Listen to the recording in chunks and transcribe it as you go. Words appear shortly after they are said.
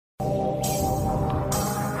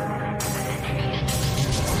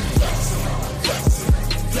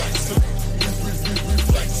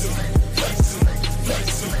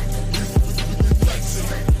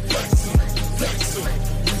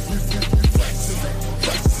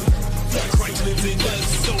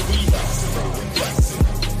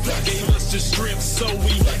so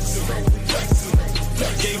we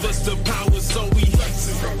gave us the power, so we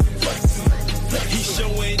he's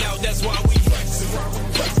showing out, that's why we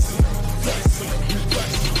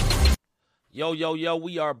Yo,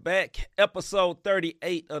 we are back. Episode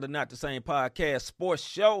 38 of the Not the Same Podcast Sports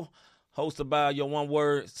Show, hosted by your one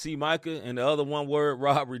word, C. Micah, and the other one word,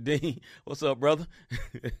 Rob Redeem. What's up, brother?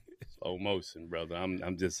 Slow motion, brother.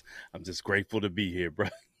 I'm just grateful to be here, bro.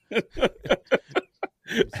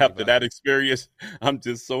 After that experience, I'm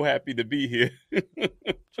just so happy to be here.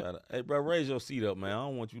 Hey, bro, raise your seat up, man. I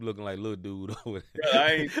don't want you looking like little dude over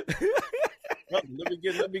there. Yeah, brother, let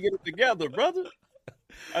me get it together, brother.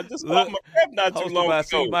 I just called my rep not too long by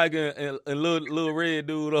ago. C. Micah and little red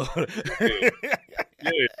dude over there.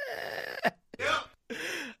 Yeah.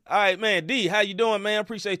 All right, man. D, how you doing, man?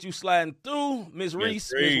 Appreciate you sliding through. Miss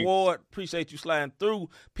Reese, Miss Ward, appreciate you sliding through.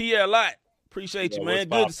 Pierre Lott, appreciate you, man.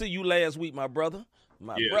 Good to see you last week, my brother.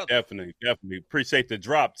 Brother. Definitely. Appreciate the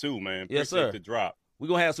drop, too, man. Yes, sir. Appreciate the drop. We're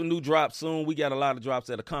going to have some new drops soon. We got a lot of drops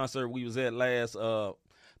at a concert we was at last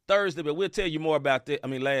Thursday, but we'll tell you more about that.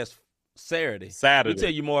 Last Saturday. We'll tell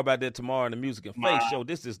you more about that tomorrow in the Music and Faith show.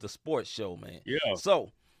 This is the sports show, man. Yeah. So,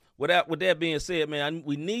 with that being said, man,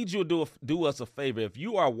 we need you to do us a favor. If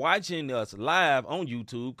you are watching us live on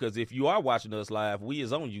YouTube, because if you are watching us live, we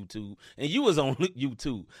is on YouTube, and you is on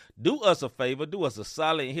YouTube, do us a favor, do us a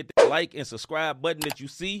solid, and hit the like and subscribe button that you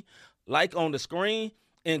see, like on the screen,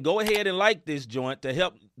 and go ahead and like this joint to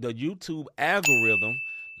help the YouTube algorithm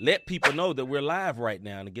let people know that we're live right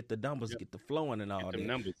now and get the numbers, get the flowing and all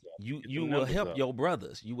that. You will help your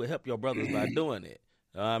brothers. You will help your brothers by doing it.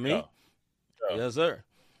 You know what I mean? Yeah. Yes, sir.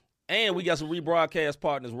 And we got some rebroadcast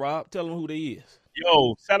partners, Rob. Tell them who they is.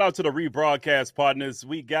 Yo, shout out to the rebroadcast partners.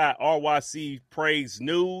 We got RYC Praise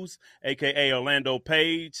News, a.k.a. Orlando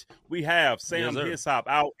Page. We have Sam Hishop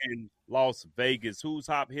out in Las Vegas. Who's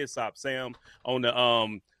Hop Hishop, Sam, on the,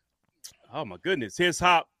 oh, my goodness,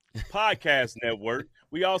 Hishop Podcast Network.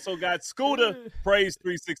 We also got Scooter Praise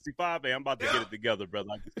 365. Hey, I'm about to get it together, brother.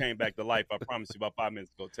 I just came back to life. I promise you about 5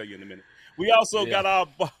 minutes ago. I'll tell you in a minute. We also got our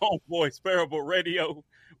homeboy, Sparable Radio.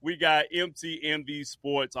 We got MTMV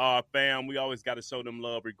Sports, our fam. We always got to show them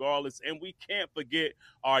love regardless. And we can't forget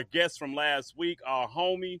our guest from last week, our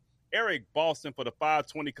homie, Eric Boston for the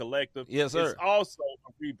 520 Collective. Yes, sir. It's also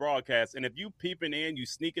a rebroadcast. And if you peeping in, you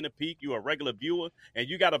sneaking a peek, you a regular viewer, and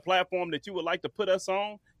you got a platform that you would like to put us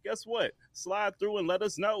on, guess what? Slide through and let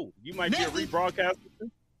us know. You might be a rebroadcaster.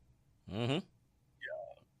 Mm-hmm.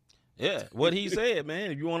 Yeah, what he said, man.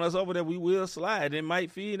 If you want us over there, we will slide. It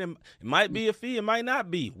might be a fee, it might not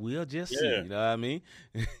be. We'll just see. You know what I mean?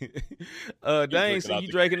 Dang, see you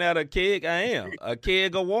drinking out a keg? I am. A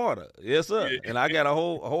keg of water. Yes, sir. Yeah. And I got a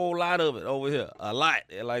whole lot of it over here. A lot.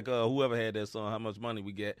 Like whoever had that song, How Much Money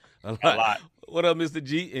We Get? A lot. What up, Mr.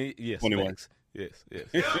 G? Yes, 21. Thanks. Yes.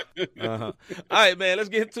 All right, man, let's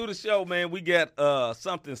get into the show, man. We got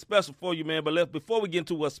something special for you, man. But before we get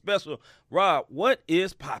into what's special, Rob, what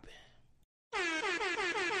is popping?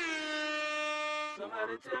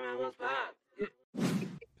 Somebody tell me what's popping.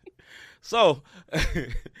 So,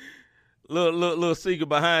 little secret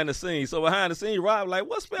behind the scenes. So behind the scenes, Rob like,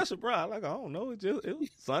 what's special, bro? I'm like, I don't know. It was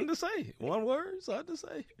something to say. One word, something to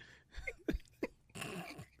say.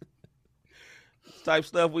 Type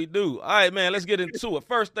stuff we do. All right, man, let's get into it.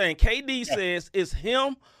 First thing, KD says it's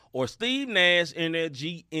him or Steve Nash in their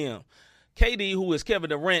GM. KD, who is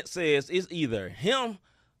Kevin Durant, says it's either him,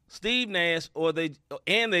 Steve Nash, or their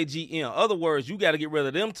GM. Other words, you got to get rid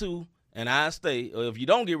of them two, and I stay. Or if you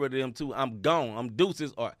don't get rid of them two, I'm gone. I'm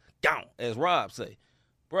deuces or gone, as Rob say.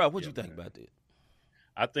 Bro, what you think about that?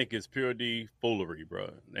 I think it's pure D foolery, bro.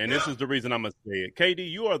 And this is the reason I'm going to say it.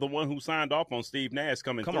 KD, you are the one who signed off on Steve Nash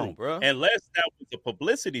coming through. Come on, bro. Unless that was a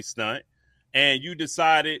publicity stunt and you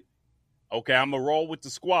decided, okay, I'm going to roll with the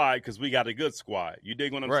squad because we got a good squad. You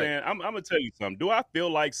dig what I'm saying? I'm going to tell you something. Do I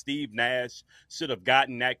feel like Steve Nash should have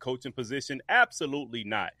gotten that coaching position? Absolutely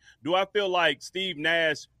not. Do I feel like Steve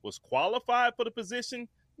Nash was qualified for the position?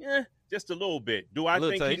 Yeah, just a little bit. Do I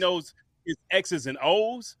think he knows his X's and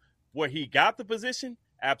O's where he got the position?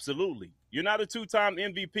 Absolutely. You're not a two-time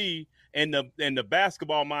MVP and the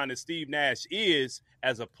basketball mind that Steve Nash is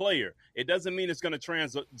as a player. It doesn't mean it's going to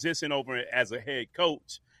transition over as a head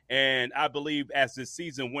coach. And I believe as this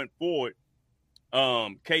season went forward,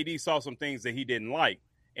 KD saw some things that he didn't like.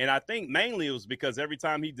 And I think mainly it was because every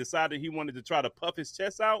time he decided he wanted to try to puff his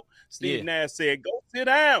chest out, Steve Nash said, go sit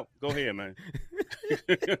down. Go ahead, man.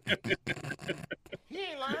 He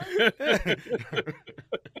ain't lying.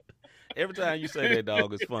 Every time you say that,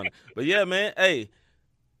 dog, it's funny. But, yeah, man, hey,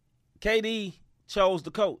 KD chose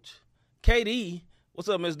the coach. KD, what's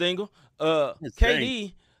up, Miss Dingle?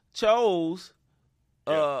 KD chose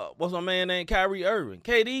What's my man named Kyrie Irving?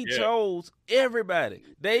 KD Yeah. chose everybody.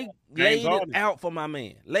 They laid Harden. it out for my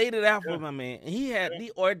man. Laid it out for my man. And he had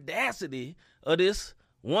the audacity of this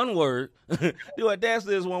one word. The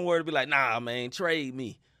audacity is one word to be like, nah, man, trade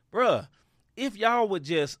me. Bruh, if y'all would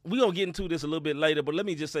just, we're going to get into this a little bit later, but let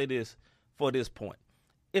me just say this for this point.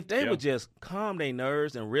 If they would just calm their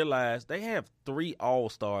nerves and realize they have 3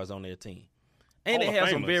 all-stars on their team. And Hall they of have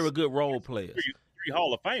some Famers. very good role players. 3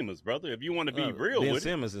 Hall of Famers, brother. If you want to be real Ben with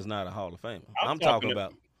Simmons is not a Hall of Famer. I'm I'm talking talking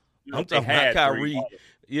about it, they had Kyrie. 3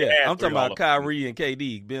 Yeah, had I'm 3 talking Hall about of Kyrie and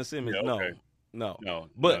KD. Ben Simmons, Yeah, okay. no. No,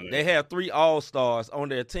 But no. they have 3 all-stars on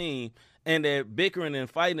their team, and they're bickering and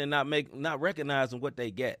fighting and not recognizing what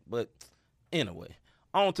they get. But anyway,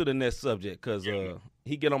 on to the next subject because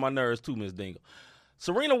he get on my nerves too, Miss Dingle.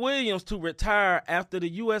 Serena Williams to retire after the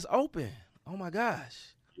U.S. Open. Oh, my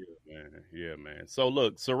gosh. Yeah, man. So,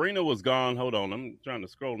 look, Serena was gone. Hold on. I'm trying to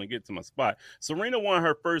scroll and get to my spot. Serena won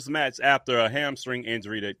her first match after a hamstring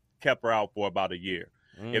injury that kept her out for about a year.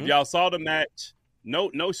 Mm-hmm. If y'all saw the match,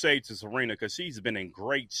 no shade to Serena because she's been in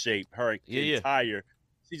great shape her entire.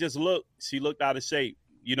 She looked out of shape.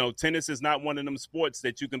 You know, tennis is not one of them sports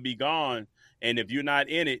that you can be gone. And if you're not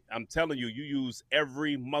in it, I'm telling you, you use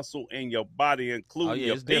every muscle in your body, including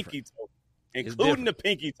your pinky toe. Including the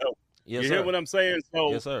pinky toe. Yes, you sir. hear what I'm saying?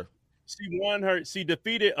 So yes, sir. She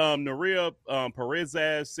defeated Nuria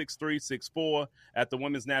Perez's 6-3, 6-4 at the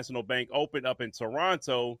Women's National Bank Open up in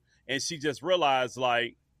Toronto. And she just realized,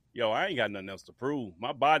 like, yo, I ain't got nothing else to prove.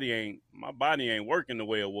 My body ain't working the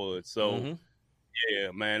way it was. So,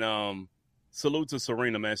 yeah, man, salute to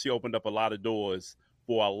Serena, man. She opened up a lot of doors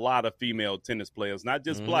for a lot of female tennis players, not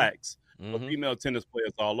just blacks, but female tennis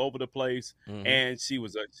players all over the place. And she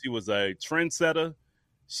was a trendsetter.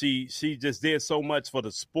 She just did so much for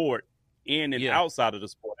the sport in and outside of the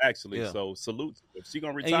sport, actually. Yeah. So salute. If she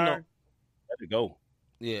gonna retire, let it go.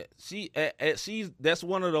 Yeah, that's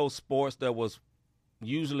one of those sports that was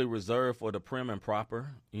usually reserved for the prim and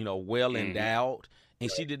proper, you know, well endowed.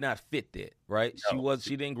 And she did not fit that, right? No.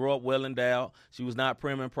 She didn't grow up well endowed. She was not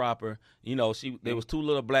prim and proper. You know, there was 2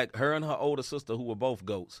 little black, her and her older sister who were both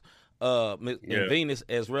goats, and Venus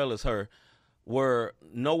as well as her, were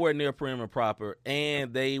nowhere near prim and proper,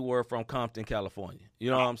 and they were from Compton, California.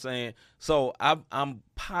 You know what I'm saying? So I'm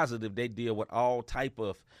positive they deal with all type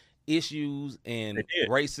of issues and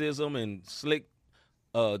racism and slick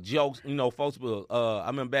jokes. You know, folks will. I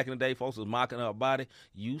remember back in the day, folks was mocking her body.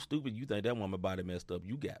 You stupid! You think that woman body messed up?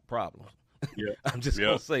 You got problems. Yeah. I'm just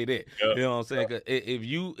gonna say that. Yeah. You know what I'm saying? 'Cause if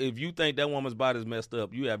you think that woman's body is messed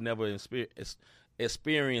up, you have never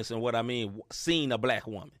experienced, and what I mean, seen a black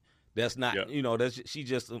woman. That's not, you know, she's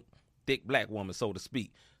just a thick black woman, so to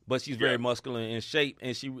speak. But she's very muscular in shape,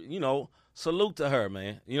 and she, you know, salute to her,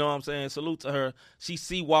 man. You know what I'm saying? Salute to her.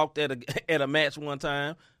 She walked at a match one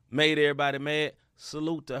time, made everybody mad.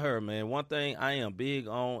 Salute to her, man. One thing I am big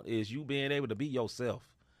on is you being able to be yourself.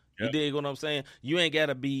 You dig what I'm saying? You ain't got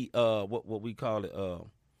to be what we call it.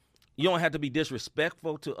 You don't have to be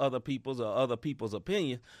disrespectful to other people's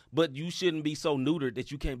opinions, but you shouldn't be so neutered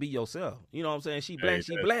that you can't be yourself. You know what I'm saying? She black,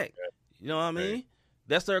 she black. You know what I mean?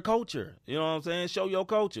 That's their culture. You know what I'm saying? Show your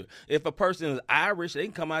culture. If a person is Irish, they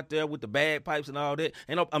can come out there with the bagpipes and all that.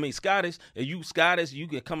 Scottish. If you Scottish, you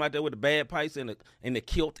can come out there with the bagpipes and the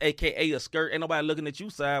kilt, a.k.a. a skirt. Ain't nobody looking at you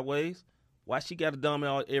sideways. Why she got to dumb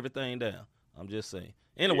everything down? I'm just saying.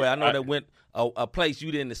 Anyway, I know that went a place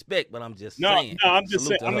you didn't expect, but I'm just saying. No, I'm just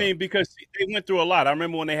saying. I mean, because they went through a lot. I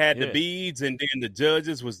remember when they had the beads, and then the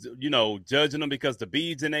judges was, you know, judging them because the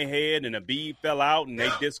beads in their head and the bead fell out, and they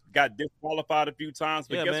just got disqualified a few times.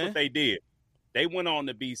 But guess what they did? They went on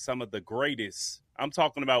to be some of the greatest. We're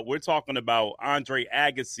talking about Andre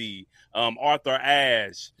Agassi, Arthur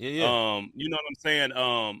Ashe. You know what I'm saying?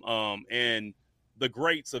 And the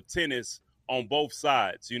greats of tennis on both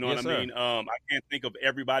sides. You know what I mean? I can't think of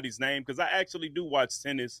everybody's name because I actually do watch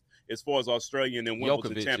tennis as far as Australian and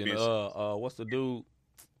Wimbledon champions. What's the dude?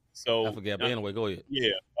 So I forget, but anyway, go ahead. Yeah.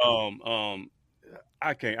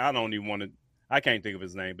 I can't think of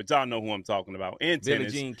his name, but y'all know who I'm talking about. And Billie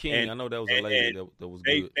tennis. Jean King. I know that was a lady that was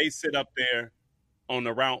good. They sit up there on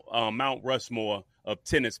the Mount Rushmore of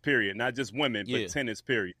tennis, period. Not just women, but tennis,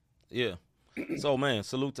 period. Yeah. So, man,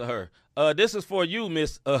 salute to her. This is for you,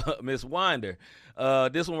 Miss Winder.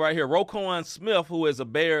 This one right here. Roquan Smith, who is a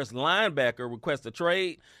Bears linebacker, requests a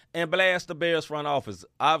trade and blast the Bears front office.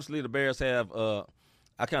 Obviously, the Bears have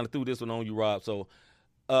I kind of threw this one on you, Rob. So,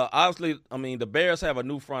 obviously, I mean, the Bears have a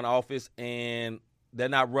new front office, and they're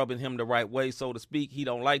not rubbing him the right way, so to speak. He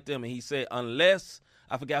don't like them, and he said unless –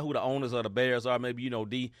 I forgot who the owners of the Bears are. Maybe you know,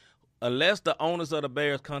 D. Unless the owners of the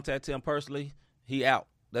Bears contact him personally, he out.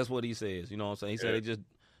 That's what he says. You know what I'm saying? He said they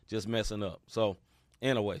just messing up. So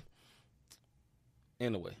anyway.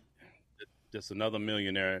 Just another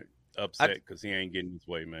millionaire upset because he ain't getting his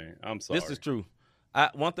way, man. I'm sorry. This is true.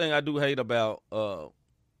 One thing I do hate about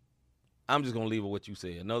I'm just gonna leave it what you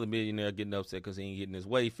said. Another millionaire getting upset because he ain't getting his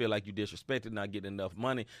way. Feel like you disrespected, not getting enough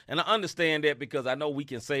money. And I understand that because I know we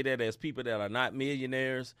can say that as people that are not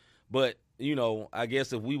millionaires. But you know, I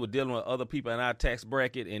guess if we were dealing with other people in our tax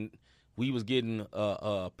bracket and we was getting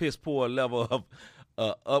a piss poor level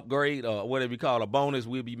of upgrade or whatever you call a bonus,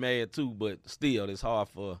 we'd be mad too. But still, it's hard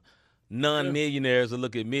for non-millionaires to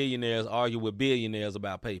look at millionaires argue with billionaires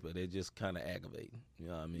about paper. They're just kind of aggravating. You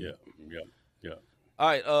know what I mean? Yeah. All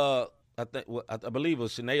right. I believe it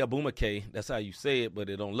was Shanae Abumake. That's how you say it, but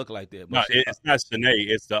it don't look like that. No, it's not Shanae.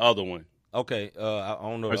 It's the other one. Okay. I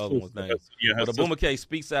don't know the other one's name. But Abumake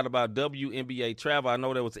speaks out about WNBA travel. I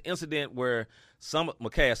know there was an incident where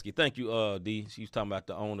McCaskey. Thank you, D. She was talking about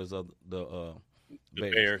the owners of the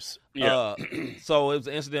Bears. Yeah. So it was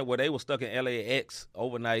an incident where they were stuck in LAX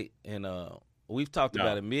overnight, and we've talked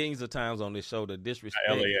about it millions of times on this show. The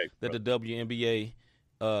disrespect that the WNBA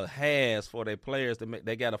has for their players.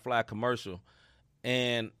 They got to fly commercial,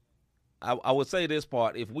 and I would say this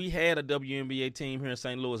part: if we had a WNBA team here in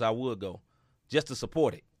St. Louis, I would go just to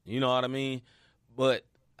support it. You know what I mean? But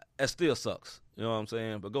it still sucks. You know what I'm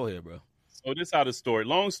saying? But go ahead, bro. So this is how the story.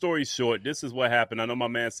 Long story short, this is what happened. I know my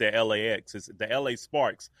man said LAX. It's the LA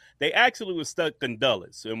Sparks. They actually were stuck in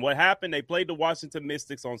Dulles. And what happened, they played the Washington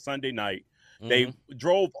Mystics on Sunday night. Mm-hmm. They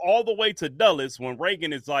drove all the way to Dulles when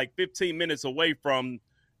Reagan is like 15 minutes away from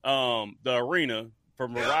the arena,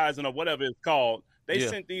 from Verizon or whatever it's called. They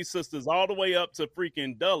sent these sisters all the way up to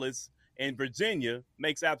freaking Dulles in Virginia.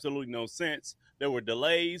 Makes absolutely no sense. There were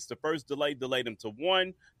delays. The first delay delayed them to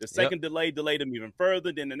 1. The second delay delayed them even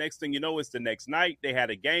further. Then the next thing you know, it's the next night. They had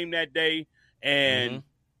a game that day, and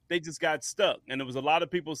they just got stuck. And there was a lot of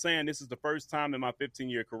people saying this is the first time in my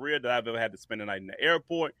 15-year career that I've ever had to spend a night in the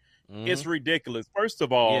airport. It's ridiculous. First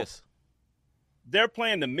of all, they're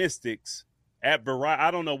playing the Mystics at Verizon. I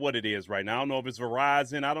don't know what it is right now. I don't know if it's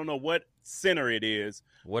Verizon. I don't know what center it is.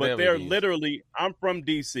 Whatever but they're literally – I'm from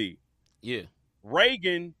D.C. Yeah.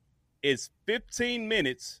 Reagan is 15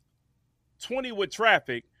 minutes, 20 with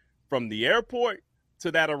traffic from the airport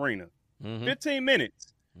to that arena. 15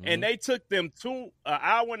 minutes. And they took them an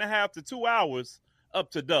hour and a half to 2 hours up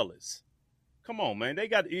to Dulles. Come on, man.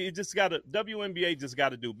 WNBA just got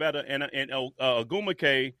to do better. And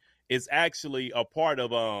Agumake is actually a part of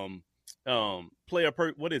PR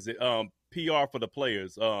for the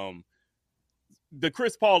players. The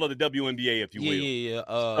Chris Paul of the WNBA, if you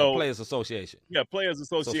will. Players Association. Yeah, Players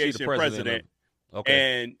Association president.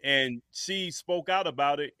 Okay. And she spoke out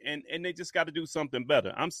about it, and they just got to do something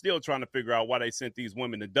better. I'm still trying to figure out why they sent these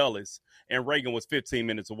women to Dulles, and Reagan was 15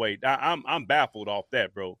 minutes away. I'm baffled off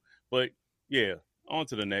that, bro. But yeah, on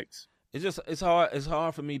to the next. It's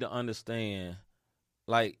hard for me to understand.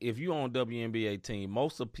 Like, if you own WNBA team,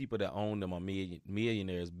 most of the people that own them are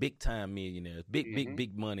millionaires, big-time millionaires,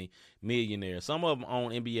 big money millionaires. Some of them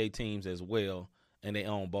own NBA teams as well, and they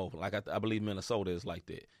own both. Like, I believe Minnesota is like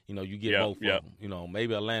that. You know, you get both of them. You know,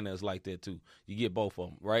 maybe Atlanta is like that too. You get both of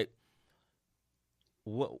them, right?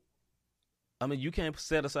 I mean, you can't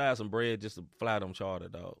set aside some bread just to fly them charter,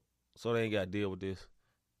 dog. So they ain't got to deal with this.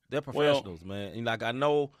 They're professionals, man. And like, I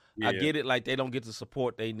know, I get it. Like, they don't get the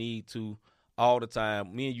support they need to all the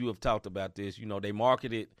time. Me and you have talked about this. You know, they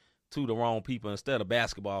market it to the wrong people. Instead of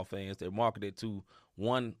basketball fans, they market it to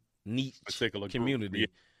one niche particular community.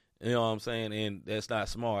 You know what I'm saying? And that's not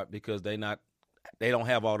smart because they don't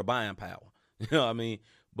have all the buying power. You know what I mean?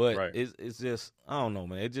 But it's just, I don't know,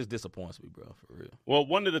 man. It just disappoints me, bro, for real. Well,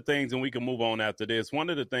 one of the things, and we can move on after this, one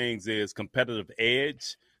of the things is competitive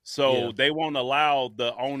edge. So they won't allow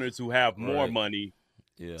the owners who have more money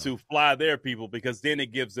to fly their people because then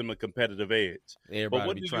it gives them a competitive edge.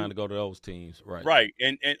 Everybody be trying to go to those teams, right? Right,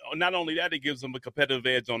 and not only that, it gives them a competitive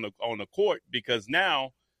edge on the court because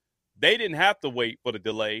now they didn't have to wait for the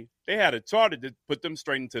delay. They had a charter to put them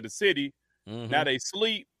straight into the city. Now they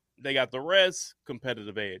sleep. They got the rest,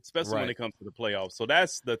 competitive edge, especially when it comes to the playoffs. So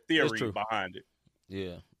that's the theory behind it.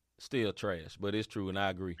 Yeah, still trash, but it's true, and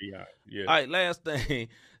I agree. Yeah. All right, last thing.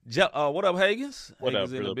 What up, Hagens? What Hagens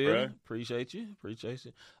up, in the bro? building. Appreciate you.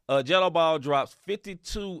 Jello Ball drops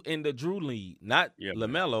 52 in the Drew lead. Not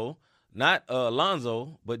LaMelo, not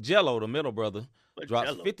Lonzo, but Jello, the middle brother,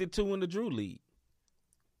 drops 52 in the Drew lead.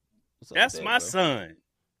 That's my son.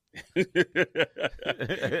 and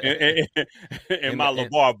my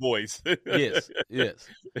LeVar voice. Yes.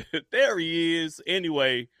 There he is.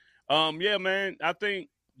 Anyway, man, I think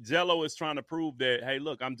Jello is trying to prove that, hey,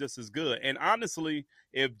 look, I'm just as good. And honestly,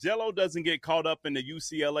 if Jello doesn't get caught up in the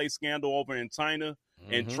UCLA scandal over in China,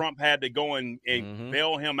 and Trump had to go and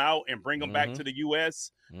bail him out and bring him back to the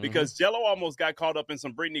U.S., because Jello almost got caught up in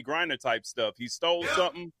some Brittany Griner type stuff. He stole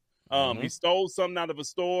something. He stole something out of a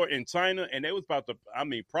store in China, and they was about to,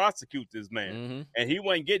 prosecute this man. And he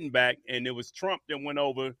wasn't getting back, and it was Trump that went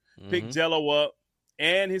over, picked Jello up,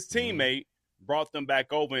 and his teammate brought them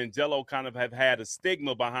back over, and Jello kind of have had a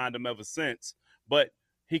stigma behind him ever since. But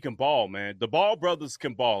he can ball, man. The Ball brothers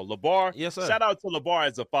can ball. LeVar, yes, sir. Shout out to LeVar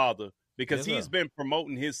as a father, because he's been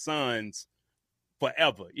promoting his sons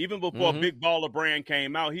forever. Even before Big Baller Brand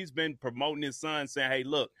came out, he's been promoting his sons, saying, hey,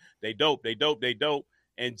 look, they dope, they dope, they dope.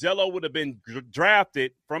 And Jello would have been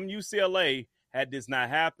drafted from UCLA had this not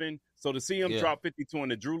happened. So to see him drop 52 in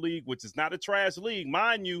the Drew League, which is not a trash league,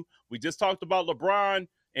 mind you, we just talked about LeBron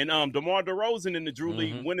and DeMar DeRozan in the Drew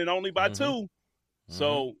League winning only by 2.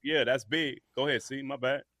 So, yeah, that's big. Go ahead, see, my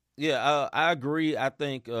bad. Yeah, I agree. I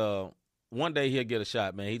think one day he'll get a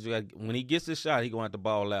shot, man. When he gets his shot, he's going to have to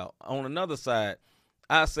ball out. On another side,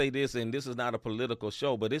 I say this, and this is not a political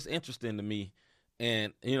show, but it's interesting to me.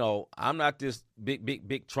 And, you know, I'm not this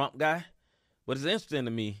big Trump guy, but it's interesting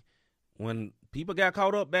to me. When people got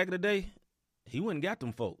caught up back in the day, he wouldn't got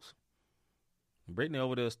them folks. Brittany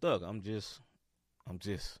over there stuck. I'm just.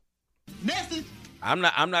 Message. I'm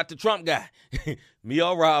not the Trump guy. Me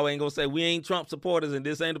or Rob ain't gonna say we ain't Trump supporters and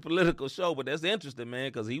this ain't a political show, but that's interesting, man,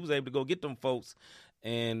 because he was able to go get them folks,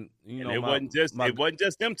 and it wasn't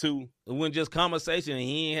just them two. It wasn't just conversation, and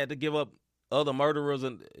he ain't had to give up other murderers,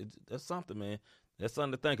 and that's something, man. That's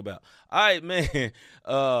something to think about. All right, man.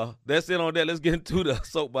 That's it on that. Let's get into the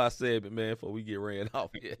soapbox segment, man, before we get ran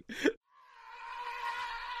off here.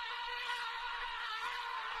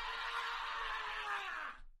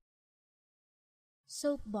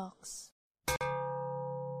 Soapbox.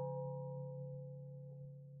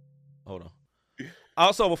 Hold on.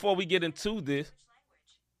 Also, before we get into this,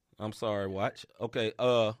 I'm sorry, watch. Okay,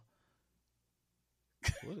 why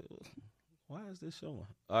is this showing?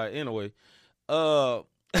 All right, anyway. Welcome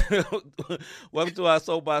to our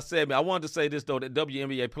soapbox segment. I wanted to say this, though, that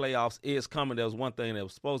WNBA playoffs is coming. There was one thing that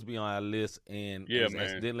was supposed to be on our list and was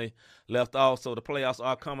accidentally left off. So the playoffs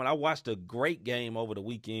are coming. I watched a great game over the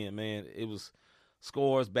weekend, man. It was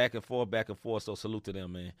scores back and forth. So salute to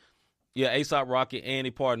them, man. Yeah, A$AP Rocky,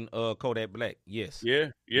 Annie Pardon, Kodak Black. Yes.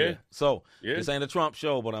 Yeah. So this ain't a Trump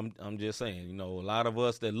show, but I'm just saying, you know, a lot of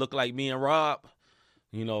us that look like me and Rob,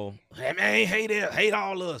 you know, hey man, hate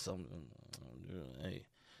all us. Hey.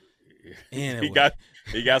 Anyway.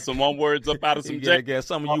 He got some one words up out of some got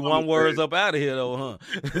some of you one words up out of here though,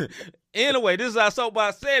 huh? Anyway, this is our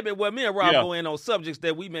soapbox segment where me and Rob go in on subjects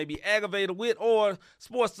that we may be aggravated with, or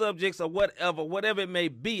sports subjects, or whatever it may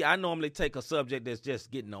be. I normally take a subject that's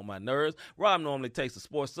just getting on my nerves. Rob normally takes a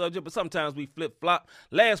sports subject, but sometimes we flip-flop.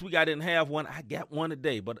 Last week I didn't have one. I got one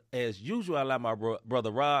today, but as usual, I allow my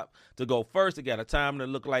brother Rob to go first. It got a time to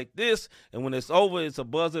look like this, and when it's over, it's a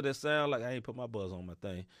buzzer that sounds like I ain't put my buzzer on my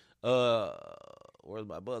thing. Where's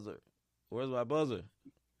my buzzer?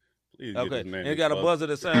 Please okay, it got a buzzer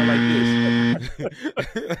that sounds like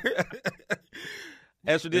this.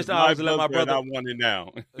 As tradition, I always let my brother. I want it now.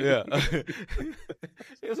 Yeah.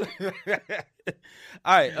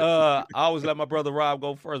 All right. I always let my brother Rob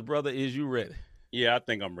go first. Brother, is you ready? Yeah, I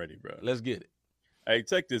think I'm ready, bro. Let's get it. Hey,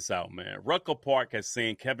 check this out, man. Rucker Park has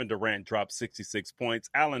seen Kevin Durant drop 66 points.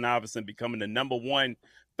 Allen Iverson becoming the number 1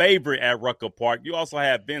 favorite at Rucker Park. You also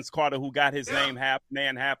have Vince Carter, who got his name half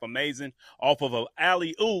amazing off of an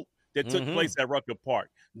alley-oop that took place at Rucker Park.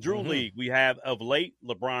 Drew League, we have of late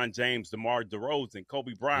LeBron James, DeMar DeRozan,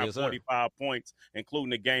 Kobe Bryant, 45 points,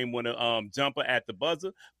 including the game winner jumper at the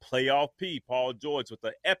buzzer. Playoff P, Paul George with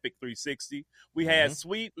an epic 360. We had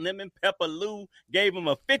Sweet Lemon Pepper Lou, gave him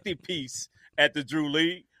a 50-piece at the Drew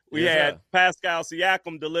League. We had Pascal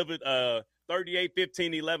Siakam delivered 38,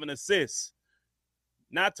 15, 11 assists.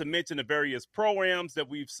 Not to mention the various programs that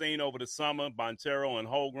we've seen over the summer, Bontero and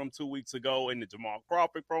Holgram 2 weeks ago in the Jamal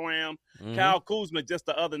Crawford program. Kyle Kuzma just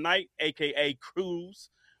the other night, a.k.a. Cruz,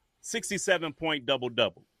 67-point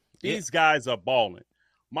double-double. These guys are balling.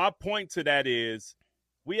 My point to that is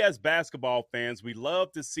we as basketball fans, we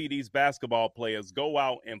love to see these basketball players go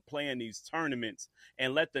out and play in these tournaments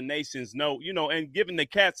and let the nations know, you know, and giving the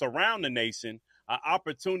cats around the nation an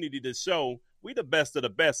opportunity to show we the best of the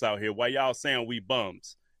best out here while y'all saying we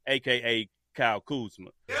bums, a.k.a. Kyle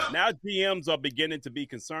Kuzma. Now GMs are beginning to be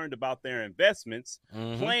concerned about their investments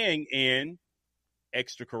playing in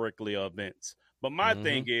extracurricular events. But my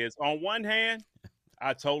thing is, on one hand,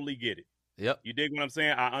 I totally get it. Yep. You dig what I'm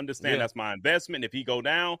saying? I understand Yeah. that's my investment. If he go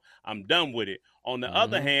down, I'm done with it. On the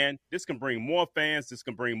other hand, this can bring more fans. This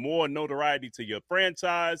can bring more notoriety to your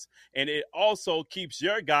franchise. And it also keeps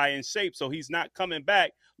your guy in shape so he's not coming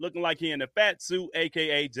back looking like he in a fat suit,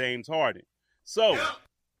 a.k.a. James Harden. So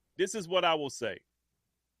this is what I will say.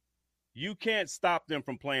 You can't stop them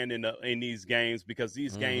from playing in these games because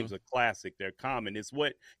these games are classic. They're common. It's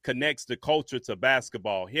what connects the culture to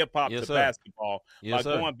basketball, hip-hop to basketball, by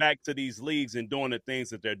going back to these leagues and doing the things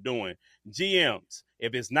that they're doing. GMs,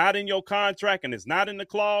 if it's not in your contract and it's not in the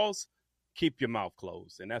clause, keep your mouth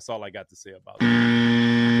closed. And that's all I got to say about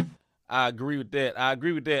that. I agree with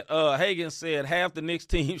that. Hagan said half the Knicks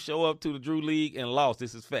team show up to the Drew League and lost.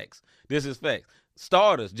 This is facts.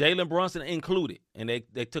 Starters, Jalen Brunson included, and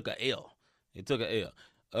they took a L. They took a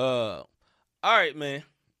L. All right, man.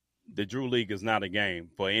 The Drew League is not a game.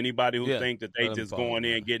 For anybody who think that they just going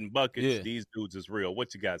in getting buckets, these dudes is real.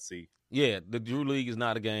 What you got, C? Yeah, the Drew League is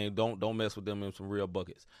not a game. Don't mess with them in some real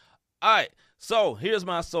buckets. All right, so here's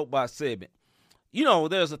my soapbox segment. You know,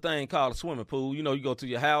 there's a thing called a swimming pool. You know, you go to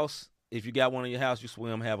your house. If you got one in your house, you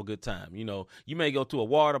swim, have a good time. You know, you may go to a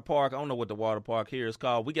water park. I don't know what the water park here is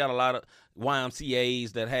called. We got a lot of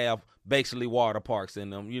YMCAs that have basically water parks in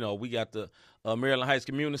them. You know, we got the Maryland Heights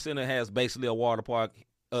Community Center has basically a water park.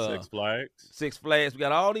 Six Flags. We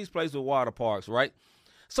got all these places with water parks, right?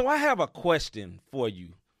 So I have a question for you.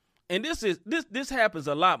 And this happens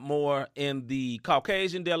a lot more in the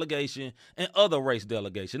Caucasian delegation and other race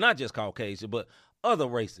delegation, not just Caucasian, but other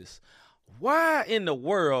races. Why in the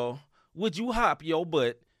world would you hop your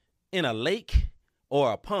butt in a lake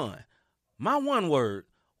or a pond? My one word,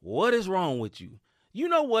 what is wrong with you? You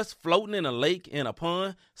know what's floating in a lake and a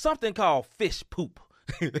pond? Something called fish poop.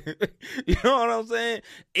 You know what I'm saying?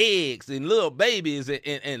 Eggs and little babies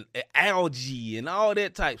and algae and all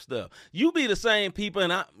that type stuff. You be the same people,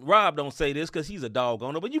 and Rob don't say this because he's a dog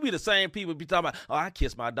owner, but you be the same people be talking about, oh, I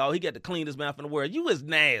kissed my dog. He got the cleanest mouth in the world. You is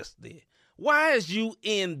nasty. Why is you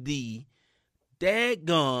in the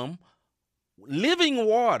dadgum living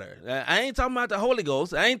water? I ain't talking about the Holy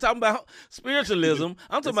Ghost. I ain't talking about spiritualism.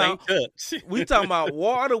 I'm talking about we talking about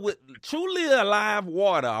water with truly alive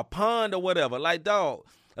water, a pond or whatever. Like, dog,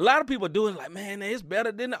 a lot of people do it like, man, it's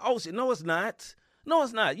better than the ocean. No, it's not. No,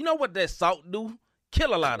 it's not. You know what that salt do?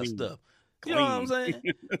 Kill a lot of stuff. You know what I'm saying?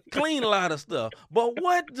 Clean a lot of stuff. But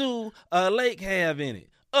what do a lake have in it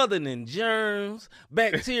other than germs,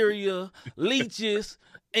 bacteria, leeches,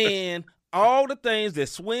 and all the things that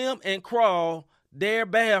swim and crawl? Their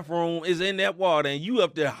bathroom is in that water, and you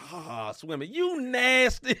up there swimming. You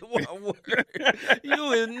nasty one word.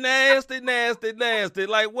 You is nasty, nasty, nasty.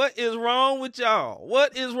 Like, what is wrong with y'all?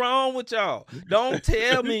 What is wrong with y'all? Don't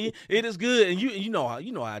tell me it is good. And you know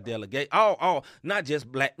I delegate. All not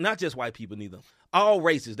just black, not just white people neither. All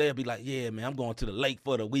races, they'll be like, yeah, man, I'm going to the lake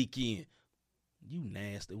for the weekend. You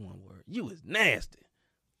nasty one word. You is nasty.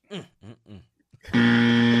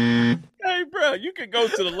 Hey, bro, you can go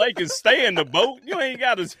to the lake and stay in the boat. You ain't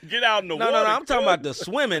got to get out in the water. No, I'm talking about the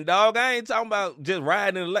swimming, dog. I ain't talking about just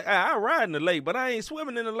riding in the lake. I ride in the lake, but I ain't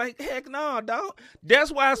swimming in the lake. Heck no, dog.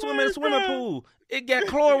 That's why I swim in the swimming pool. It got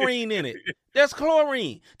chlorine in it. That's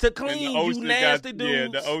chlorine to clean you nasty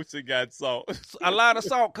dudes. Yeah, the ocean got salt. A lot of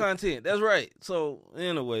salt content. That's right. So,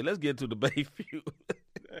 anyway, let's get to the Bayview.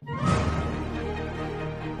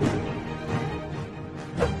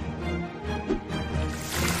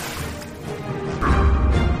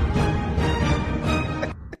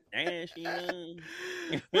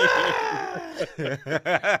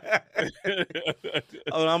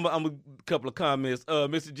 I'm a couple of comments.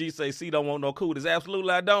 Mr. G say, C don't want no cooties.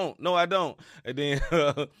 Absolutely, I don't. No, I don't. And then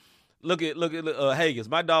look at Hagens.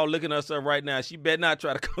 My dog looking at herself right now. She better not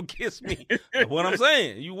try to come kiss me. What I'm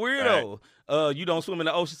saying, you weirdo. Right. You don't swim in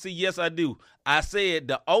the ocean. See, yes, I do. I said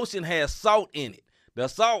the ocean has salt in it. The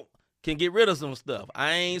salt can get rid of some stuff.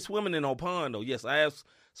 I ain't swimming in no pond though. Yes, I have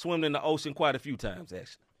swum in the ocean quite a few times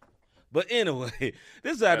actually. But anyway,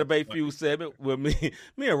 this is our debate fuel segment with me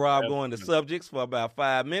and Rob going to subjects for about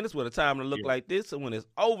 5 minutes with a time to look like this. And when it's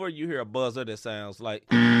over, you hear a buzzer that sounds like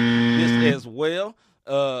this as well.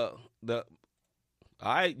 All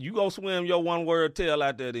right, you go swim your one word tail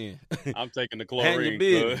out there then. I'm taking the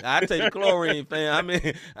chlorine. I take the chlorine, fam. I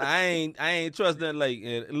mean, I ain't trusting that lake.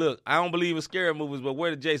 And look, I don't believe in scary movies, but where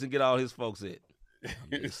did Jason get all his folks at?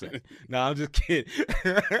 I'm just kidding.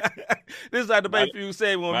 This is our debate fuel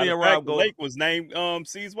segment when me and Rob go. The lake was named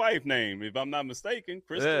C's wife name, if I'm not mistaken.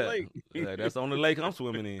 Crystal Lake. That's the only lake I'm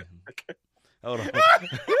swimming in. Hold on.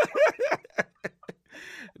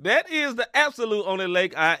 That is the absolute only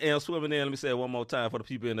lake I am swimming in. Let me say it one more time for the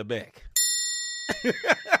people in the back.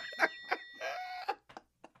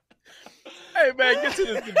 man, get to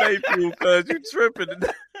this debate fuel, cuz you tripping.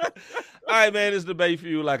 All right, man, it's debate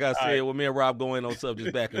fuel. Like I said, right. when me and Rob go in on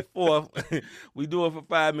subjects back and forth, we do it for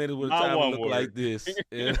 5 minutes with a Not time one look word. like this.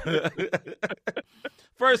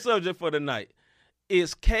 First subject for the night.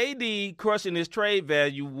 Is KD crushing his trade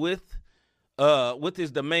value with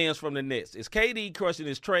his demands from the Nets? Is KD crushing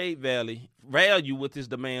his trade value with his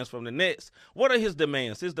demands from the Nets? What are his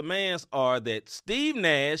demands? His demands are that Steve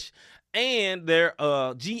Nash and their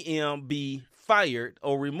GM be fired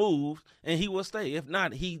or removed, and he will stay. If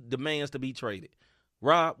not, he demands to be traded.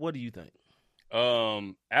 Rob, what do you think?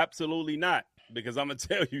 Absolutely not. Because I'm gonna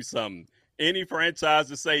tell you something. Any franchise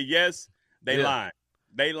to say yes, they lying.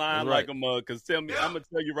 They lying like a mug. Because I'm gonna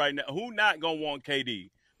tell you right now, who not gonna want KD?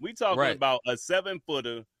 We talking about a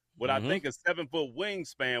 7-footer with I think a 7-foot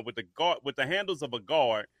wingspan with the handles of a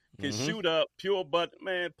guard, can shoot up pure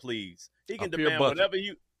man, please. He can demand whatever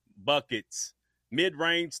buckets.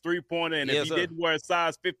 Mid-range 3-pointer, and if he didn't wear a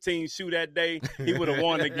size 15 shoe that day, he would have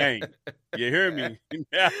won the game. You hear me?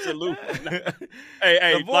 Absolutely not.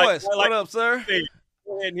 Hey, the voice. What up, sir?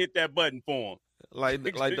 Go ahead and hit that button for him. Like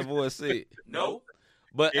the voice said. No.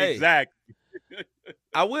 But exactly.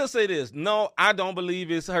 I will say this. No, I don't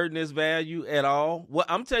believe it's hurting his value at all.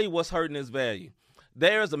 I'm telling you what's hurting his value.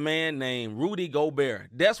 There's a man named Rudy Gobert.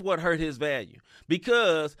 That's what hurt his value.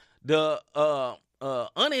 Because the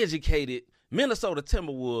uneducated Minnesota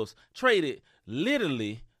Timberwolves traded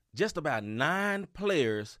literally just about 9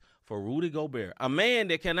 players for Rudy Gobert, a man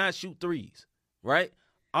that cannot shoot threes, right?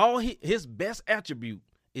 His best attribute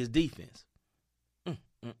is defense.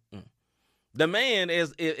 The man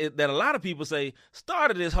is that a lot of people say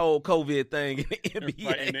started this whole COVID thing in the NBA,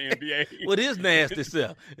 right, in the NBA. with his nasty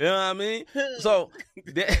self. You know what I mean? So,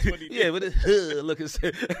 with his hood looking.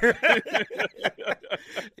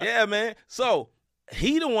 Yeah, man. So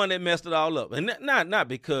he the one that messed it all up, and not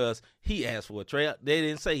because he asked for a trade. They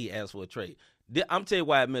didn't say he asked for a trade. I'm telling you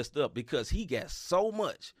why it messed up, because he got so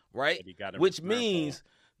much, right? Which means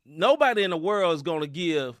nobody in the world is going to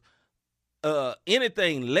give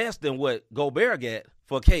anything less than what Gobert got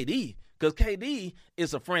for KD, because KD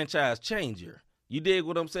is a franchise changer. You dig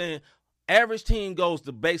what I'm saying? Average team goes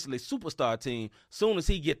to basically superstar team soon as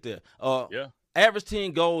he get there. Average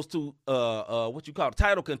team goes to what you call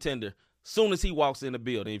title contender soon as he walks in the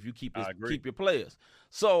building, if you keep your players.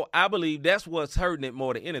 So I believe that's what's hurting it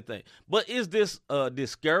more than anything. But is this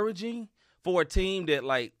discouraging for a team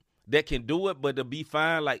that can do it, but to be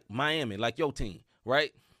fine, like Miami, like your team,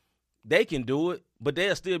 right? They can do it, but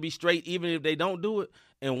they'll still be straight even if they don't do it.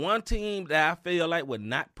 And one team that I feel like would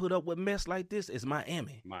not put up with mess like this is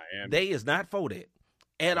Miami. They is not for that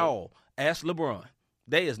at all. Ask LeBron.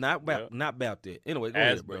 They is not about that. Anyway, go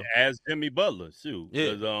ahead, bro. As Jimmy Butler, shoot.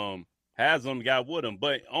 Yeah. Haslam got with him.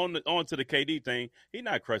 But on to the KD thing, he's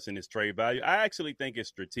not crushing his trade value. I actually think it's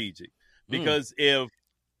strategic, because if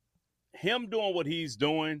him doing what he's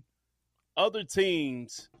doing, other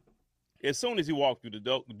teams, as soon as he walked through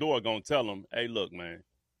the door, are going to tell him, hey, look, man,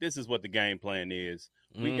 this is what the game plan is.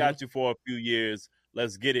 We got you for a few years.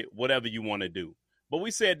 Let's get it, whatever you want to do. But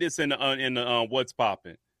we said this in the What's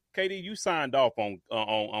Poppin'. KD, you signed off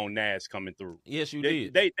on Nash coming through. Yes, you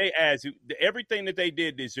did. They asked you everything that they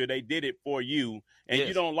did this year. They did it for you, and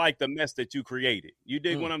you don't like the mess that you created. You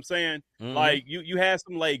dig what I'm saying? Like you had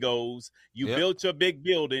some Legos. You built your big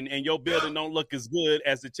building, and your building don't look as good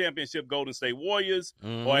as the championship Golden State Warriors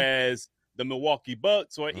or as the Milwaukee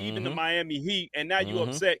Bucks or even the Miami Heat. And now you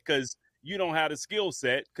upset because you don't have the skill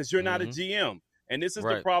set because you're not a GM. And this is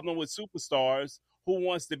the problem with superstars. Who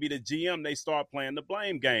wants to be the GM? They start playing the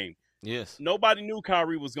blame game. Yes. Nobody knew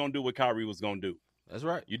Kyrie was going to do what Kyrie was going to do. That's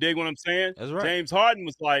right. You dig what I'm saying? That's right. James Harden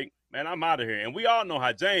was like, man, I'm out of here. And we all know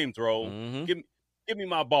how James rolls. Give me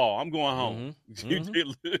my ball. I'm going home.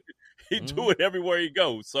 He do it everywhere he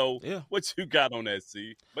goes. So what you got on that,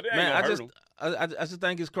 C? But it ain't gonna hurt him. I just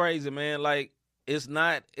think it's crazy, man. Like, it's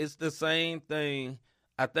the same thing.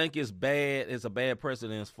 I think it's bad. It's a bad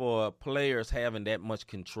precedence for players having that much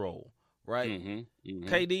control. Right?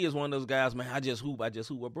 KD is one of those guys, man, I just hoop.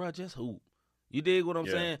 Well, bro, just hoop. You dig what I'm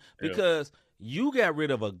saying? Because you got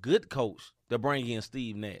rid of a good coach to bring in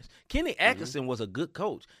Steve Nash. Kenny Atkinson was a good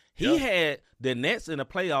coach. He had the Nets in the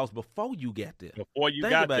playoffs before you got there. Before you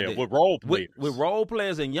got there, with role players. With role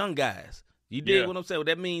players and young guys. You dig what I'm saying? Well,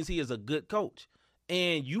 that means he is a good coach.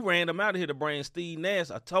 And you ran him out of here to bring Steve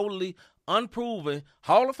Nash, a totally unproven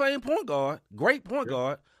Hall of Fame point guard, great point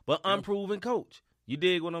guard, but unproven coach. You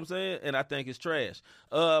dig what I'm saying? And I think it's trash.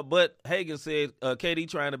 But Hagan said KD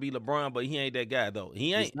trying to be LeBron, but he ain't that guy, though.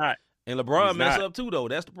 He ain't. He's not. And LeBron messed up, too, though.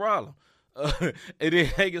 That's the problem. And then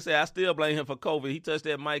Hagan said, I still blame him for COVID. He touched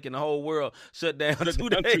that mic and the whole world shut down 2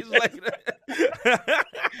 days later.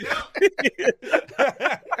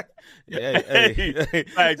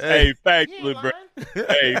 Factually, bro.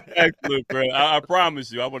 Factually, bro. I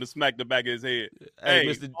promise you, I want to smack the back of his head. Hey,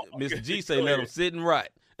 Mr. G say let him sit and right.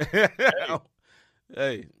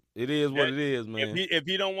 Hey, it is what it is, man. If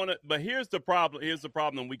he don't want to, but here's the problem. Here's the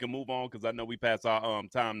problem. We can move on because I know we passed our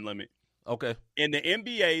time limit. Okay. In the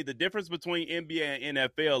NBA, the difference between NBA and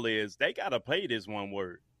NFL is they got to play this one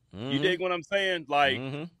word. You dig what I'm saying? Like,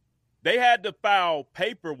 they had to file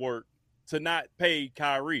paperwork to not pay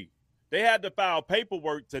Kyrie. They had to file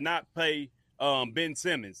paperwork to not pay Ben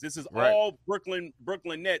Simmons. This is all Brooklyn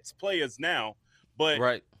Nets players now,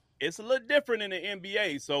 but it's a little different in the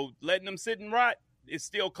NBA. So letting them sit and rot is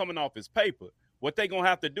still coming off his paper. What they going to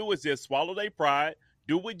have to do is just swallow their pride,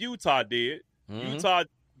 do what Utah did. Utah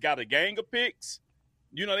got a gang of picks.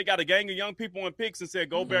 You know, they got a gang of young people in picks and said,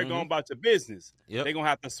 go Bear, go about your business. They're going to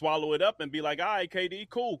have to swallow it up and be like, all right, KD,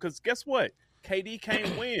 cool. Because guess what? KD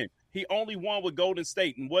can't win. He only won with Golden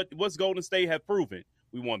State. And what's Golden State have proven?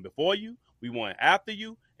 We won before you. We won after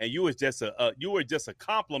you. And you were just a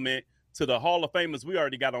compliment to the Hall of Famers we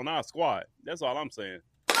already got on our squad. That's all I'm saying.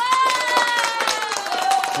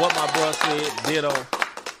 What my bro said, ditto.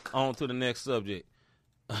 On to the next subject.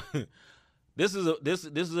 This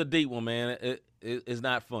is a deep one, man. It's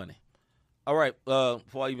not funny. All right,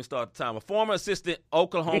 before I even start the time, a former assistant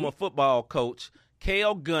Oklahoma football coach,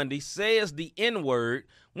 Cale Gundy, says the N-word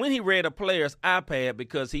when he read a player's iPad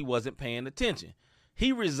because he wasn't paying attention.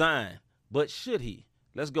 He resigned, but should he?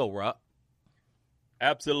 Let's go, Rob.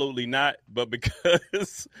 Absolutely not. But because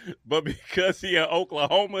he in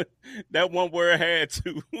Oklahoma, that one word had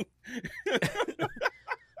to.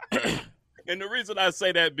 And the reason I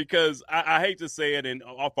say that because I hate to say it, and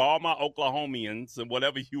for all my Oklahomians and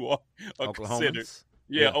whatever you are considered,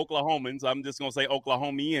 Oklahomans. I'm just gonna say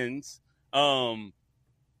Oklahomians.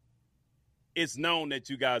 It's known that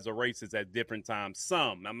you guys are racist at different times.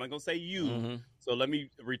 Some, I'm not gonna say you. So let me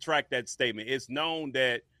retract that statement. It's known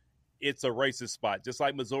that it's a racist spot, just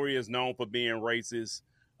like Missouri is known for being racist.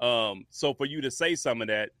 So for you to say some of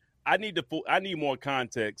that, I need more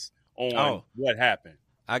context on what happened.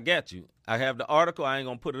 I got you. I have the article. I ain't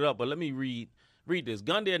going to put it up, but let me read this.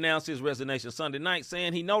 Gundy announced his resignation Sunday night,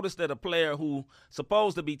 saying he noticed that a player who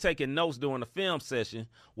supposed to be taking notes during the film session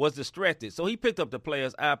was distracted. So he picked up the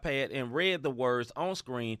player's iPad and read the words on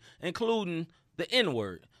screen, including the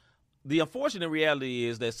N-word. The unfortunate reality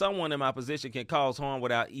is that someone in my position can cause harm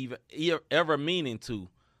without ever meaning to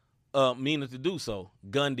do so,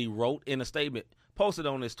 Gundy wrote in a statement posted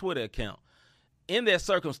on his Twitter account. In that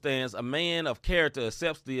circumstance, a man of character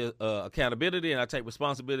accepts the accountability, and I take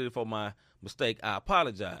responsibility for my mistake. I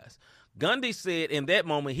apologize. Gundy said in that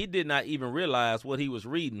moment he did not even realize what he was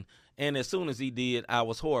reading, and as soon as he did, I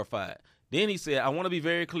was horrified. Then he said, I want to be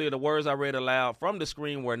very clear. The words I read aloud from the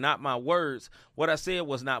screen were not my words. What I said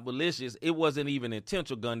was not malicious. It wasn't even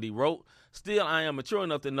intentional, Gundy wrote. Still, I am mature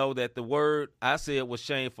enough to know that the word I said was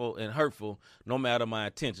shameful and hurtful, no matter my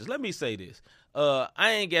intentions. Let me say this. I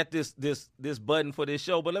ain't got this button for this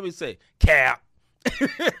show, but let me say, Cap.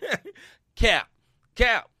 Cap.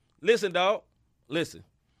 Listen, dog. Listen.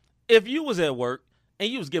 If you was at work and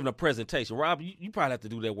you was giving a presentation, Rob, you probably have to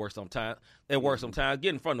do that work sometimes.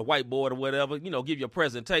 Get in front of the whiteboard or whatever, give your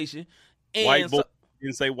presentation. And whiteboard. You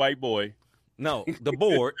didn't say white boy. No, the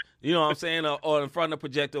board. You know what I'm saying? Or in front of the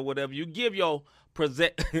projector or whatever. You give your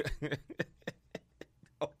present.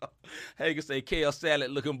 Hey, you say kale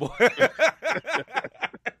salad looking boy.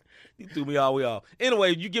 You threw me all the way off.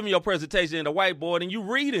 Anyway, you give me your presentation in the whiteboard and you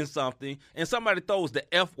reading something and somebody throws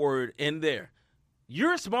the F word in there.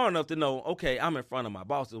 You're smart enough to know, okay, I'm in front of my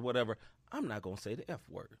bosses, whatever. I'm not going to say the F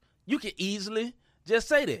word. You can easily just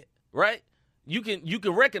say that, right? You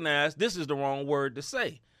can recognize this is the wrong word to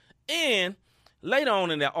say. And later on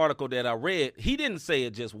in that article that I read, he didn't say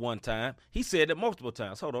it just one time. He said it multiple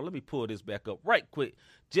times. Hold on, let me pull this back up right quick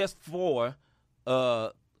just for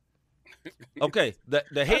okay,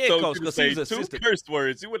 the head coach, because he's assistant. 2 curse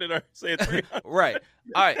words. You wouldn't have said 3. Right.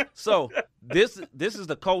 All right. So this is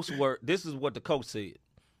the coach word. This is what the coach said.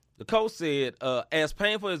 The coach said, as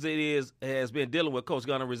painful as it has been dealing with Coach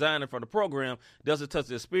Gunner resigning from the program, doesn't touch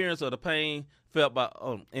the experience or the pain felt by.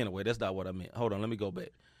 Oh, anyway, that's not what I meant. Hold on, let me go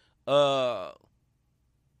back.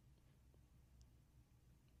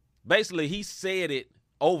 Basically, he said it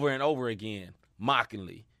over and over again,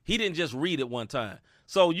 mockingly. He didn't just read it one time.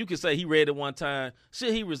 So you could say he read it one time.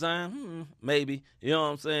 Should he resign? Maybe. You know what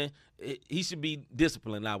I'm saying? He should be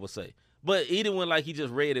disciplined, I would say. But he didn't went like he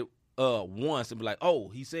just read it once and be like, oh,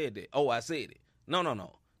 he said that. Oh, I said it. No.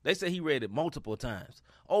 They say he read it multiple times,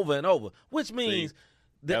 over and over, which means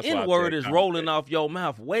the that's why I N-word said is rolling off your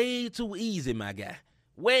mouth way too easy, my guy.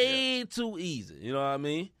 Way too easy. You know what I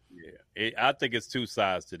mean? Yeah, I think it's two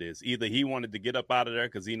sides to this. Either he wanted to get up out of there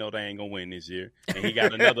because he know they ain't gonna win this year, and he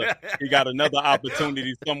got another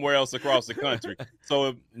opportunity somewhere else across the country. So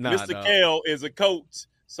if Mr. Kale is a coach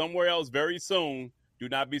somewhere else very soon, do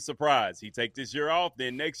not be surprised. He take this year off,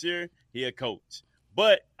 then next year he a coach.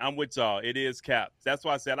 But I'm with y'all. It is Cap. That's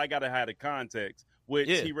why I said I gotta have the context. Which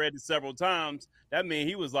he read it several times. That means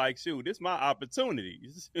he was like, shoot, this is my opportunity.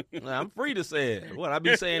 I'm free to say it. What I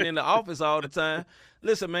be saying in the office all the time.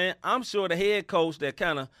 Listen, man, I'm sure the head coach that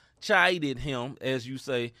kind of chided him, as you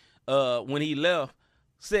say, when he left,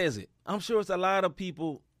 says it. I'm sure it's a lot of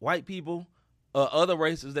people, white people, other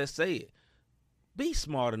races that say it. Be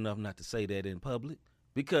smart enough not to say that in public,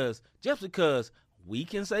 because just because we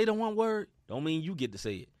can say the one word don't mean you get to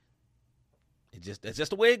say it. That's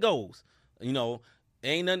just the way it goes. You know,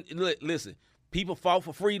 ain't nothing. Listen, people fought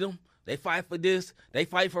for freedom. They fight for this. They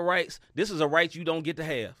fight for rights. This is a right you don't get to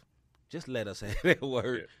have. Just let us have that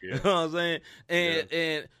word. Yeah. You know what I'm saying?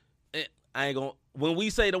 And I ain't gonna. When we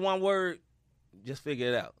say the one word, just figure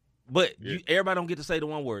it out. But everybody don't get to say the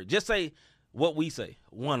one word. Just say what we say.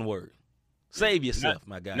 One word. Save yourself,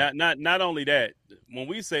 my guy. Not only that. When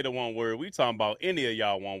we say the one word, we talking about any of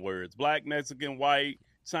y'all one words. Black, Mexican, white,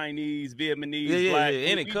 Chinese, Vietnamese, black,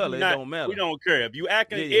 any color, it don't matter. We don't care if you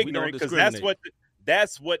acting ignorant, because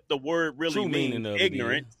that's what the word really means.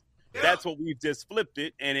 Ignorant. That's what we've just flipped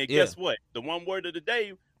it, and guess what? The one word of the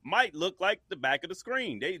day might look like the back of the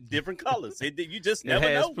screen. They different colors. You just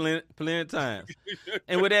never know. Plenty of times.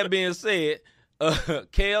 And with that being said,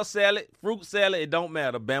 kale salad, fruit salad, it don't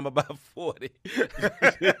matter. Bama by 40.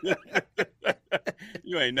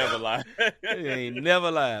 You ain't never lied. You ain't never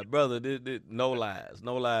lied, brother. No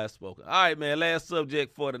lies spoken. All right, man, last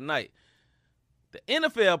subject for tonight. The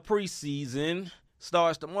NFL preseason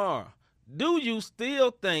starts tomorrow. Do you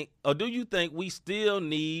think we still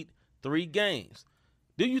need 3 games?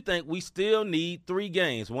 Do you think we still need 3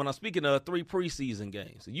 games? When I'm speaking of 3 preseason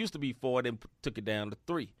games. It used to be 4, then took it down to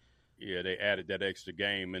 3. Yeah, they added that extra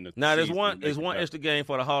game in the Now, there's one extra game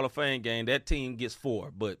for the Hall of Fame game. That team gets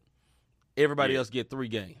 4, but everybody else get 3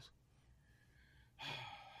 games.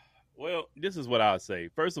 Well, this is what I'll say.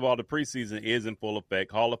 First of all, the preseason is in full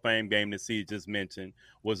effect. Hall of Fame game that C just mentioned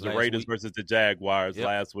was the Raiders versus the Jaguars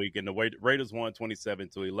last week, and the Raiders won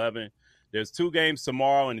 27-11. There's 2 games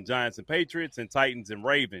tomorrow in the Giants and Patriots and Titans and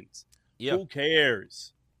Ravens. Yep. Who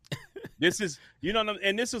cares? This is,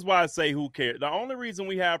 and this is why I say who cares. The only reason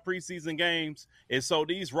we have preseason games is so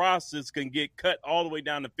these rosters can get cut all the way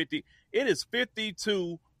down to 50. It is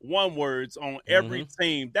 52 one words on every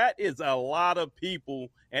team. That is a lot of people,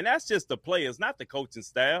 and that's just the players, not the coaching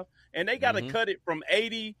staff. And they got to cut it from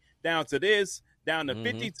 80 down to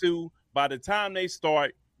 52 by the time they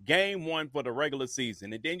start game 1 for the regular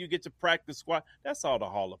season. And then you get your practice squad. That's all the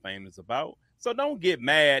Hall of Fame is about. So don't get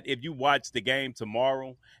mad if you watch the game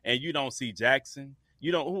tomorrow and you don't see Jackson.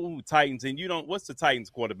 You don't Titans, and you don't. What's the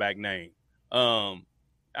Titans quarterback name?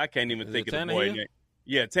 I can't even think of the boy name.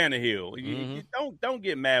 Yeah, Tannehill. You don't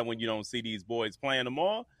get mad when you don't see these boys playing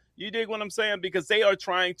tomorrow. You dig what I'm saying? Because they are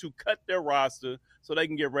trying to cut their roster so they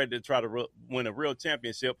can get ready to try to win a real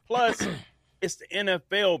championship. Plus, it's the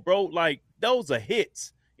NFL, bro. Like, those are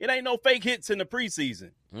hits. It ain't no fake hits in the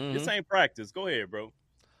preseason. This ain't practice. Go ahead, bro.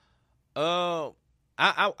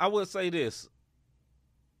 I would say this.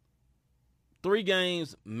 3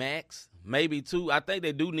 games max, maybe 2. I think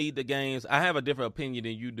they do need the games. I have a different opinion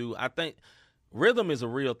than you do. I think rhythm is a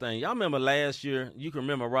real thing. Y'all remember last year, you can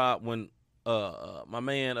remember, Rob, when my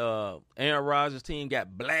man Aaron Rodgers' team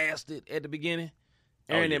got blasted at the beginning?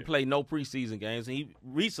 Aaron didn't play no preseason games, and he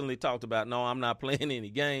recently talked about, no, I'm not playing any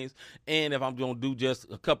games, and if I'm going to do just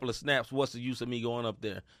a couple of snaps, what's the use of me going up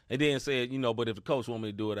there? And then said, but if the coach want me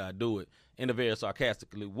to do it, I'll do it, in a very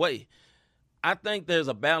sarcastically way. I think there's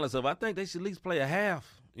a balance of, I think they should at least play a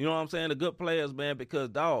half. You know what I'm saying? The good players, man, because,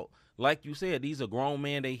 dog, like you said, these are grown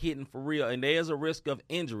men. They hitting for real, and there's a risk of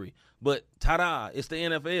injury. But ta-da, it's the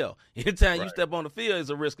NFL. Anytime you step on the field, it's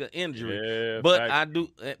a risk of injury. Yeah,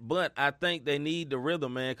 but I think they need the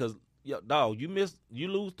rhythm, man, because, dog, you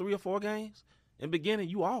lose 3 or 4 games in the beginning,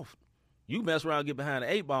 you off. You mess around, get behind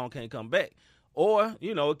the 8 ball, and can't come back. Or,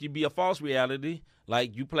 it could be a false reality,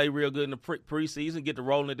 like you play real good in the preseason, get the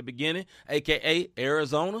rolling at the beginning, a.k.a.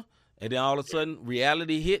 Arizona. And then all of a sudden,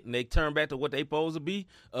 reality hit, and they turn back to what they supposed to be.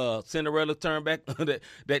 Cinderella turned back,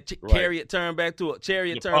 chariot turned back to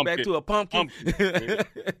a pumpkin.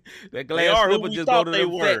 That glass slipper just go to their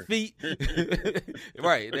fat feet.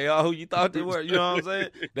 Right, they are who you thought they were. You know what I'm saying?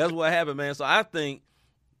 That's what happened, man. So I think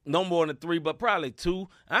no more than 3, but probably 2.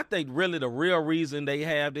 I think really the real reason they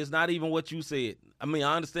have this, not even what you said. I mean,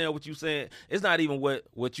 I understand what you said. It's not even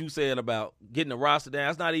what you said about getting the roster down.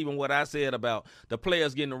 It's not even what I said about the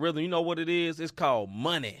players getting the rhythm. You know what it is? It's called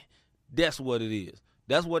money. That's what it is.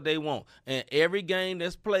 That's what they want. And every game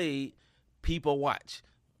that's played, people watch.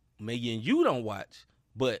 Maybe you don't watch,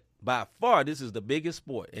 but by far this is the biggest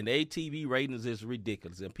sport. And the ATV ratings is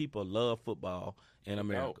ridiculous, and people love football in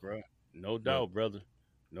America. No doubt, brother.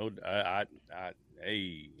 No, I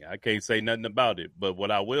can't say nothing about it. But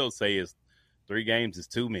what I will say is 3 games is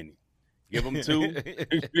too many. Give them 2. 3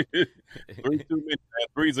 too many.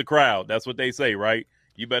 3's a crowd. That's what they say, right?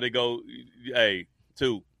 You better go, 2.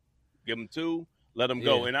 Give them 2. Let them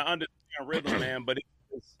go. And I understand rhythm, man, but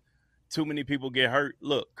it's too many people get hurt.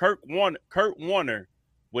 Look, Kurt Warner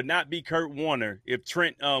would not be Kurt Warner if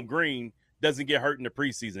Trent Green doesn't get hurt in the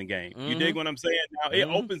preseason game. You dig what I'm saying? Now, it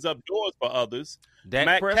opens up doors for others.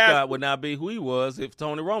 Dak Prescott would not be who he was if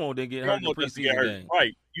Tony Romo didn't get hurt in the preseason game.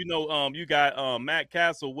 Right. You know, you got Matt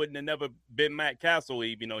Castle wouldn't have never been Matt Castle,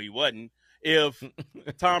 even though he wasn't, if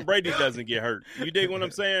Tom Brady doesn't get hurt. You dig what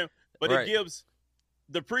I'm saying? But it gives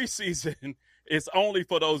the preseason, it's only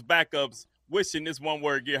for those backups wishing this one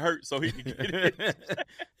word get hurt so he can get it.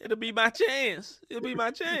 It'll be my chance. It'll be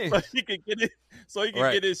my chance. So he can get it. So he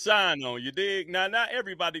can get his shine on. You dig? Now, not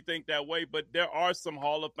everybody think that way, but there are some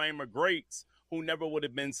Hall of Famer greats who never would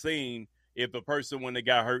have been seen if a person when they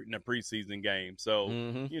got hurt in a preseason game. So,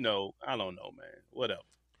 you know, I don't know, man. Whatever.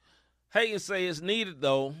 Hey, you say it's needed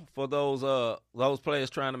though for those players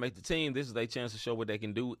trying to make the team. This is their chance to show what they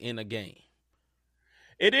can do in a game.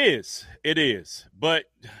 It is. But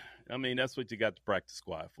I mean, that's what you got the practice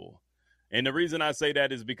squad for. And the reason I say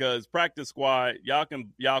that is because practice squad, y'all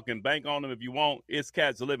can bank on them if you want. It's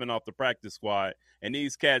cats living off the practice squad. And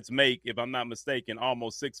these cats make, if I'm not mistaken,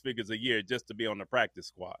 almost 6 figures a year just to be on the practice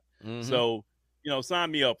squad. So, you know,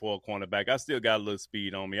 sign me up for a cornerback. I still got a little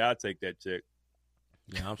speed on me. I'll take that check.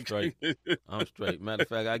 Yeah, I'm straight. I'm straight. Matter of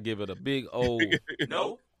fact, I give it a big old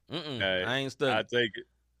no. Hey, I ain't stuck. I take it.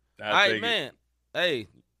 All right, man. Hey,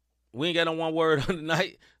 we ain't got no one word on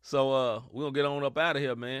tonight, so we're going to get on up out of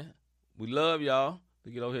here, man. We love y'all.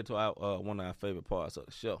 To get over here to our one of our favorite parts of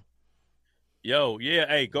the show. Yo, yeah,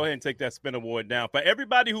 hey, go ahead and take that Spin Award down. For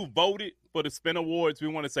everybody who voted for the Spin Awards, we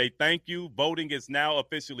want to say thank you. Voting is now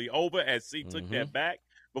officially over as C took that back.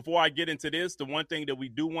 Before I get into this, the one thing that we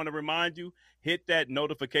do want to remind you, hit that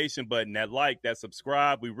notification button, that like, that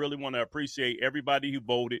subscribe. We really want to appreciate everybody who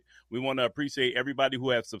voted. We want to appreciate everybody who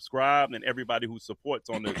has subscribed and everybody who supports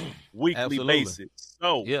on a weekly basis.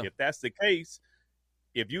 So if that's the case,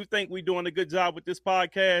 if you think we're doing a good job with this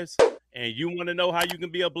podcast and you want to know how you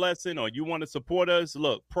can be a blessing or you want to support us,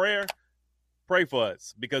 look, pray for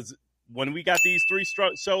us. Because when we got these 3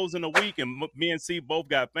 shows in a week and me and C both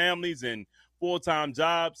got families and full-time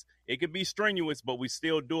jobs, it can be strenuous, but we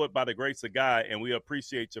still do it by the grace of God, and we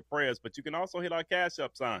appreciate your prayers. But you can also hit our Cash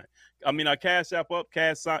App sign. Our Cash App up,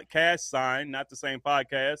 cash sign, Not the Same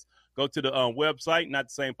Podcast. Go to the website,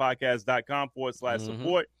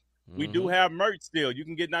 notthesame.podcast.com/support. We do have merch still. You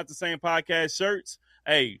can get Not the Same Podcast shirts.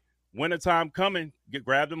 Hey, wintertime coming,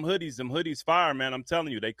 grab them hoodies. Them hoodies fire, man. I'm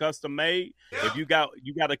telling you, they custom made. If you got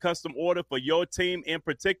a custom order for your team in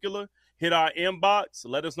particular, hit our inbox.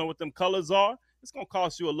 Let us know what them colors are. It's going to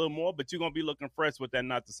cost you a little more, but you're going to be looking fresh with that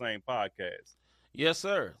Not the Same Podcast. Yes,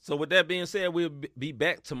 sir. So with that being said, we'll be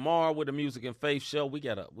back tomorrow with the Music and Faith show. We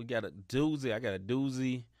got a doozy. I got a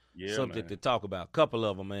doozy subject to talk about. A couple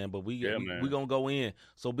of them, man, but we going to go in.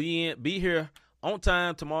 So be here on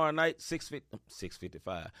time tomorrow night,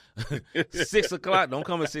 6:55. 6 o'clock. Don't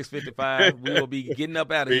come at 6:55. We will be getting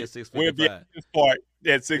up out of here at 6:55. We'll be at this part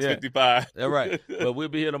at 6:55. Yeah, that's right. But we'll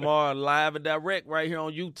be here tomorrow live and direct right here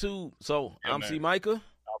on YouTube. So I'm C. Micah.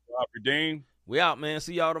 I'm Redeem. We out, man.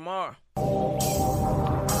 See y'all tomorrow.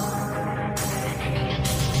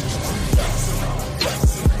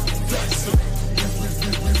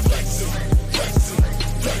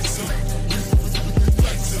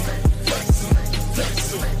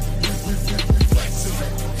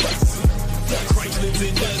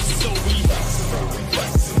 In us, so we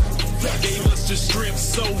gave us the strength,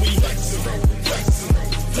 so we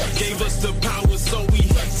gave us the power, so we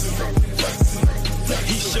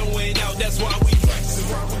he's showing out, that's why we